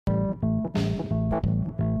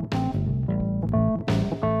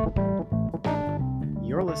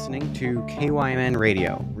You're listening to KYMN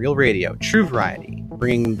Radio, real radio, true variety,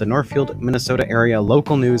 bringing the Northfield, Minnesota area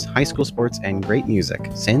local news, high school sports, and great music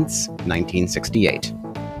since 1968.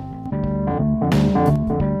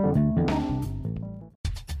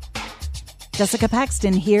 Jessica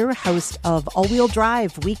Paxton here, host of All Wheel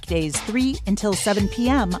Drive, weekdays 3 until 7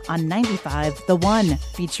 p.m. on 95 The One,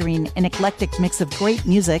 featuring an eclectic mix of great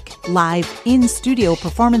music, live in-studio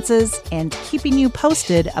performances, and keeping you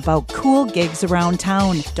posted about cool gigs around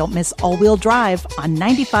town. Don't miss All Wheel Drive on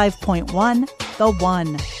 95.1 The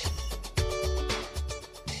One.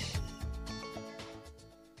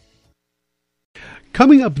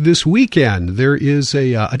 Coming up this weekend, there is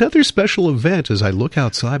another special event. As I look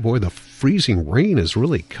outside, boy, the freezing rain is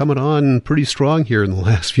really coming on pretty strong here in the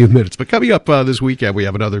last few minutes. But coming up this weekend, we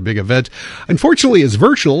have another big event. Unfortunately, it's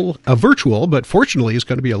virtual, but fortunately, it's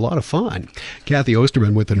going to be a lot of fun. Kathy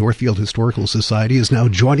Osterman with the Northfield Historical Society is now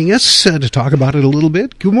joining us to talk about it a little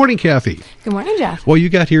bit. Good morning, Kathy. Good morning, Jeff. Well, you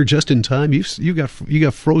got here just in time. You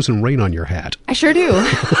got frozen rain on your hat. I sure do.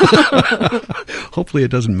 Hopefully,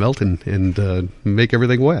 it doesn't melt and make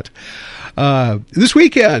everything wet. This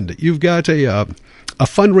weekend, you've got a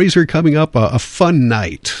fundraiser coming up, a fun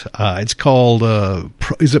night. It's called,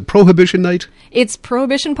 is it Prohibition Night? It's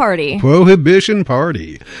Prohibition Party. Prohibition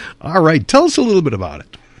Party. All right. Tell us a little bit about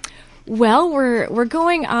it. Well, we're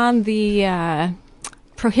going on the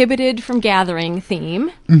prohibited from gathering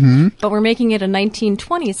theme, but we're making it a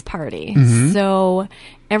 1920s party. So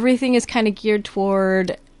everything is kind of geared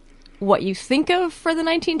toward what you think of for the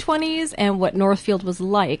 1920s and what Northfield was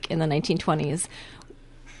like in the 1920s,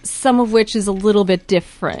 some of which is a little bit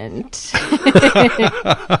different.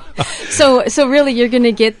 So really you're going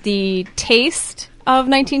to get the taste of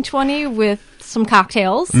 1920 with some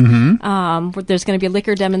cocktails. There's going to be a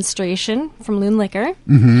liquor demonstration from Loon Liquor.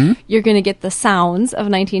 You're going to get the sounds of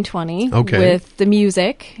 1920 with the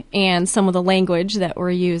music and some of the language that we're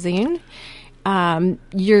using.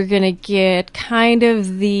 You're going to get kind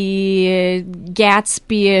of the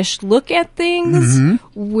Gatsby-ish look at things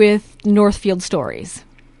with Northfield stories.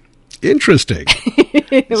 Interesting.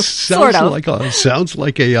 Sounds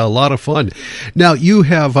like a lot of fun. Now you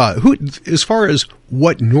have as far as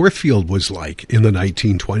what Northfield was like in the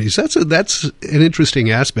 1920s. That's an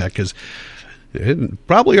interesting aspect because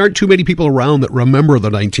probably aren't too many people around that remember the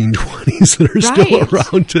 1920s that are still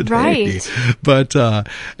around today. Right. But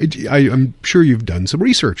I'm sure you've done some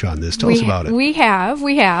research on this. Tell us about it. We have.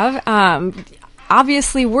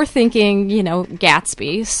 Obviously, we're thinking,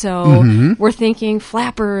 Gatsby. So we're thinking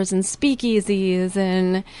flappers and speakeasies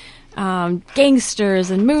and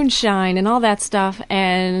gangsters and moonshine and all that stuff.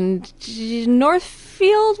 And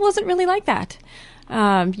Northfield wasn't really like that.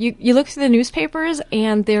 You look through the newspapers,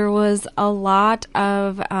 and there was a lot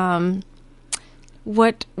of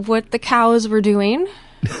what the cows were doing,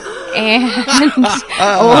 and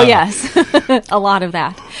yes, a lot of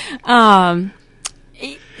that.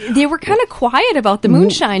 They were kind of quiet about the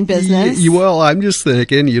moonshine business. Well, I'm just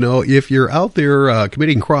thinking, if you're out there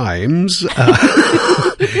committing crimes,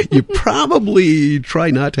 you probably try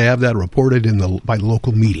not to have that reported by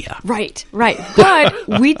local media. Right.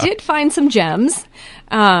 But we did find some gems.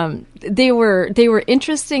 They were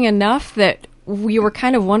interesting enough that we were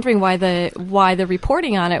kind of wondering why the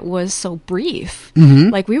reporting on it was so brief.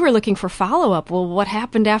 Like we were looking for follow-up. Well, what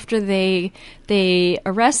happened after they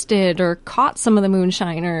arrested or caught some of the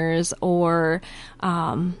moonshiners, or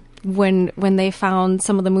when they found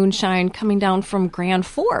some of the moonshine coming down from Grand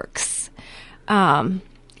Forks?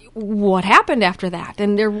 What happened after that?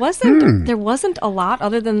 And there wasn't a lot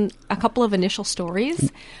other than a couple of initial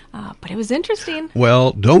stories, but it was interesting.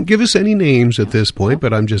 Well, don't give us any names at this point,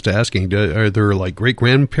 but I'm just asking, are there like great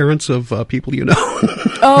grandparents of people you know?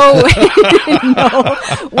 Oh, no.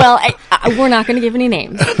 Well, we're not going to give any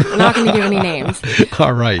names.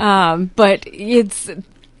 All right. But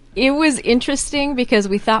it was interesting because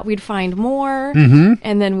we thought we'd find more,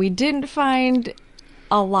 and then we didn't find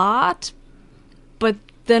a lot, but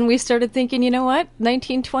then we started thinking, you know what?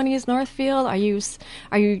 1920s Northfield.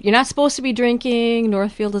 You're not supposed to be drinking.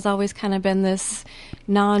 Northfield has always kind of been this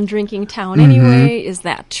non-drinking town anyway. Is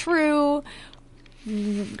that true?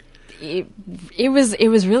 It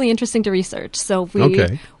was really interesting to research. So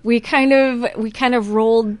we kind of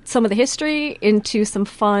rolled some of the history into some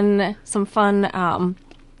fun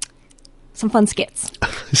skits.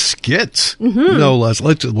 Skits? No less.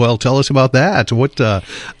 Tell us about that. What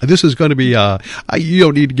this is going to be, you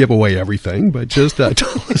don't need to give away everything, but just tell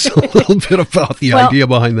us a little bit about the idea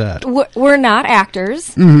behind that. We're not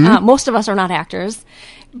actors. Most of us are not actors.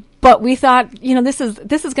 But we thought, this is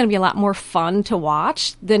going to be a lot more fun to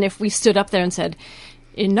watch than if we stood up there and said,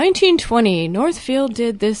 in 1920, Northfield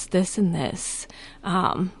did this, this, and this.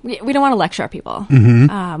 We don't want to lecture our people.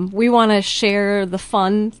 We want to share the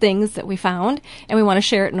fun things that we found, and we want to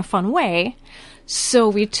share it in a fun way. So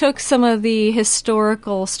we took some of the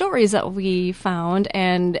historical stories that we found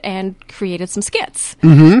and created some skits.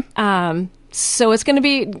 So it's going to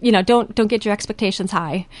be, don't get your expectations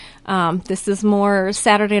high. This is more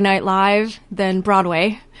Saturday Night Live than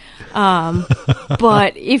Broadway.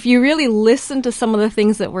 But if you really listen to some of the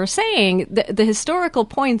things that we're saying, the historical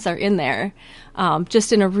points are in there,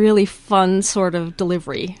 just in a really fun sort of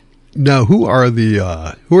delivery. Now, who are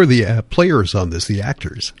the players on this? The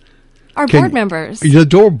actors? Our board members. The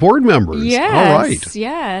board members. Yes. All right.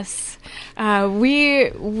 Yes.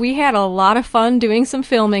 We had a lot of fun doing some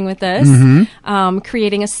filming with this,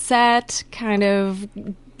 creating a set, kind of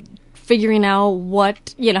figuring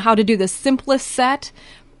out how to do the simplest set,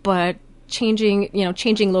 but changing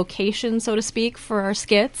location, so to speak, for our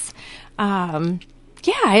skits.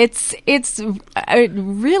 It's a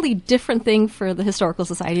really different thing for the Historical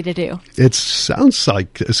Society to do. It sounds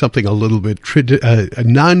like something a little bit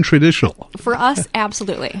non-traditional. For us,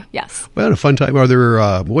 absolutely, yes. Well, a fun time. Are there,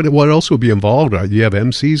 what else would be involved? Do you have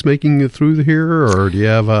MCs making it through here, or do you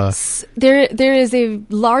have... There is a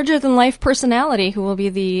larger-than-life personality who will be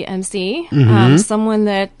the MC, someone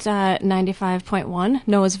that 95.1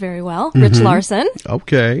 knows very well, Rich Larson.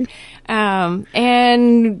 Okay.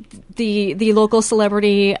 And the local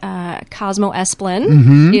celebrity, Cosmo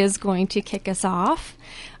Esplin, is going to kick us off.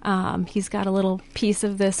 He's got a little piece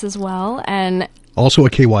of this as well. And also a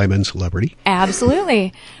KYMN celebrity.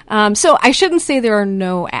 Absolutely. So I shouldn't say there are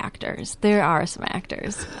no actors. There are some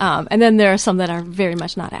actors. And then there are some that are very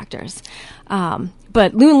much not actors.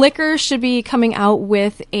 But Loon Liquor should be coming out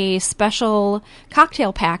with a special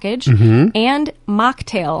cocktail package and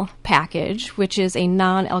mocktail package, which is a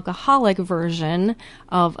non-alcoholic version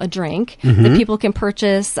of a drink that people can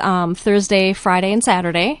purchase Thursday, Friday, and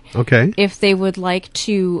Saturday. Okay. If they would like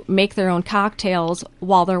to make their own cocktails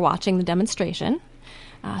while they're watching the demonstration.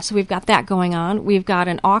 So we've got that going on. We've got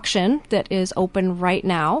an auction that is open right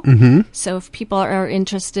now. So if people are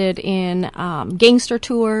interested in gangster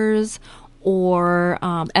tours or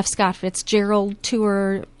F. Scott Fitzgerald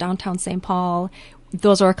tour downtown St. Paul,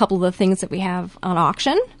 those are a couple of the things that we have on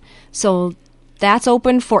auction. So that's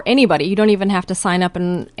open for anybody. You don't even have to sign up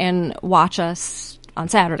and watch us on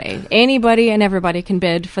Saturday. Anybody and everybody can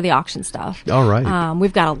bid for the auction stuff. All right.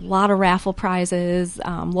 We've got a lot of raffle prizes,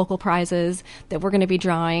 local prizes that we're going to be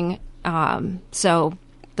drawing. So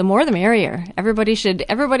the more the merrier. Everybody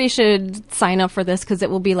should sign up for this because it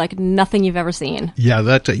will be like nothing you've ever seen. Yeah,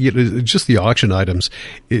 that just the auction items.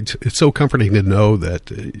 It's so comforting to know that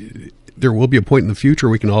there will be a point in the future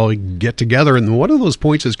we can all get together, and one of those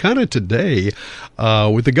points is kind of today,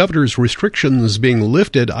 with the governor's restrictions being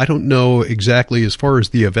lifted. I don't know exactly as far as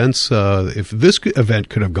the events, if this event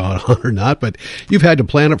could have gone on or not, but you've had to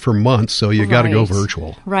plan it for months, so you got to go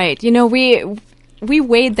virtual. Right. We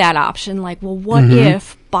weighed that option, like, well, what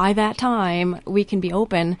if by that time we can be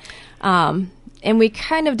open? And we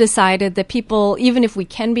kind of decided that people, even if we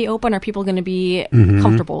can be open, are people going to be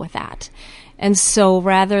comfortable with that? And so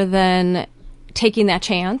rather than taking that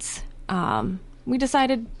chance, we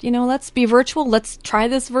decided, let's be virtual. Let's try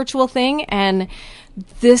this virtual thing. And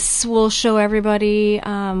this will show everybody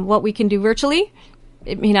what we can do virtually.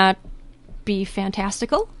 It may not be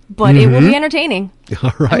fantastical, but it will be entertaining.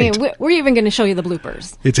 All right. I mean, we're even going to show you the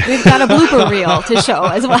bloopers. We've got a blooper reel to show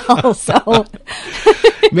as well. So,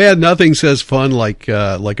 man, nothing says fun like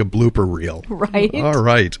a blooper reel. Right. All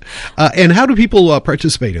right. And how do people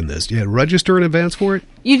participate in this? Do you register in advance for it?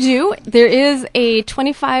 You do. There is a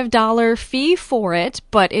 $25 fee for it,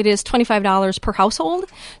 but it is $25 per household.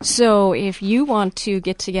 So if you want to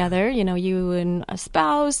get together, you and a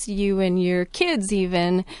spouse, you and your kids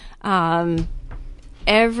even,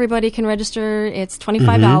 everybody can register. It's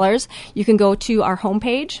 $25. You can go to our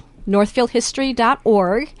homepage,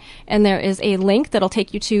 northfieldhistory.org, and there is a link that'll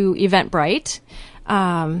take you to Eventbrite.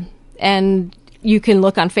 And you can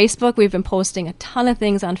look on Facebook. We've been posting a ton of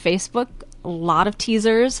things on Facebook, a lot of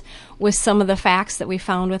teasers with some of the facts that we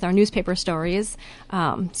found with our newspaper stories.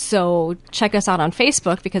 So check us out on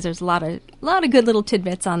Facebook because there's a lot of good little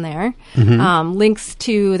tidbits on there. Links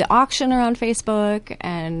to the auction are on Facebook,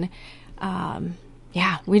 and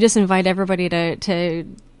we just invite everybody to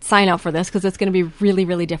sign up for this because it's going to be really,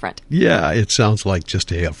 really different. Yeah, it sounds like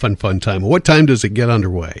just a fun time. What time does it get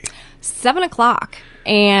underway? 7:00,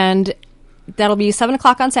 and that'll be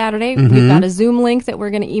 7:00 on Saturday. We've got a Zoom link that we're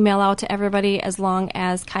going to email out to everybody, as long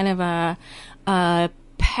as kind of a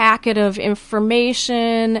packet of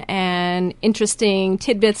information and interesting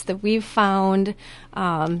tidbits that we've found,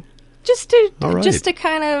 just to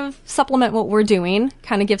kind of supplement what we're doing,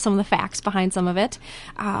 kind of give some of the facts behind some of it.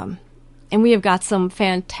 And we have got some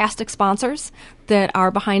fantastic sponsors that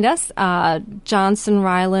are behind us. Johnson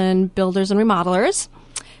Ryland Builders and Remodelers,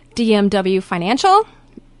 DMW Financial,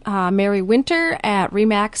 Mary Winter at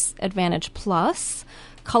Remax Advantage Plus,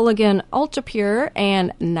 Culligan Ultra Pure,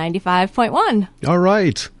 and 95.1. All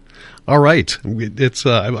right. It's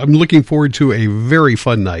I'm looking forward to a very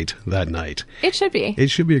fun night that night. It should be.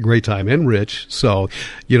 It should be a great time and rich. So,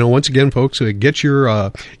 once again, folks, get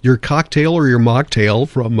your cocktail or your mocktail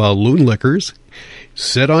from Loon Liquors.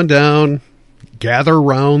 Sit on down, gather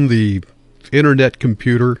around the internet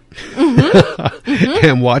computer,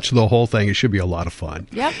 and watch the whole thing. It should be a lot of fun.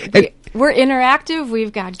 Yep. We're interactive.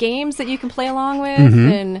 We've got games that you can play along with,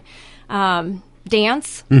 and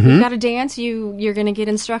dance. We've got a dance. You're going to get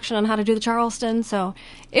instruction on how to do the Charleston, so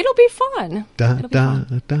it'll be fun.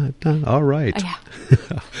 All right. Yeah.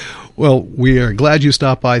 Well, we are glad you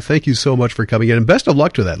stopped by. Thank you so much for coming in, and best of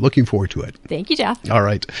luck to that. Looking forward to it. Thank you, Jeff. All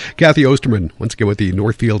right. Kathy Osterman, once again with the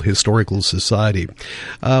Northfield Historical Society.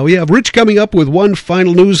 We have Rich coming up with one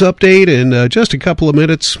final news update in just a couple of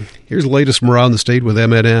minutes. Here's the latest from around the state with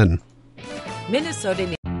MNN.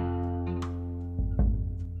 Minnesota.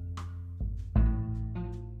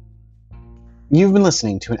 You've been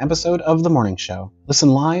listening to an episode of The Morning Show. Listen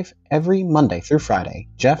live every Monday through Friday.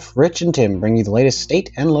 Jeff, Rich, and Tim bring you the latest state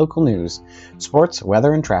and local news, sports,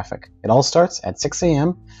 weather, and traffic. It all starts at 6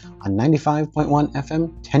 a.m. on 95.1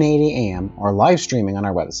 FM, 1080 AM, or live streaming on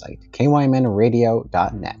our website,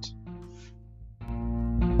 kymnradio.net.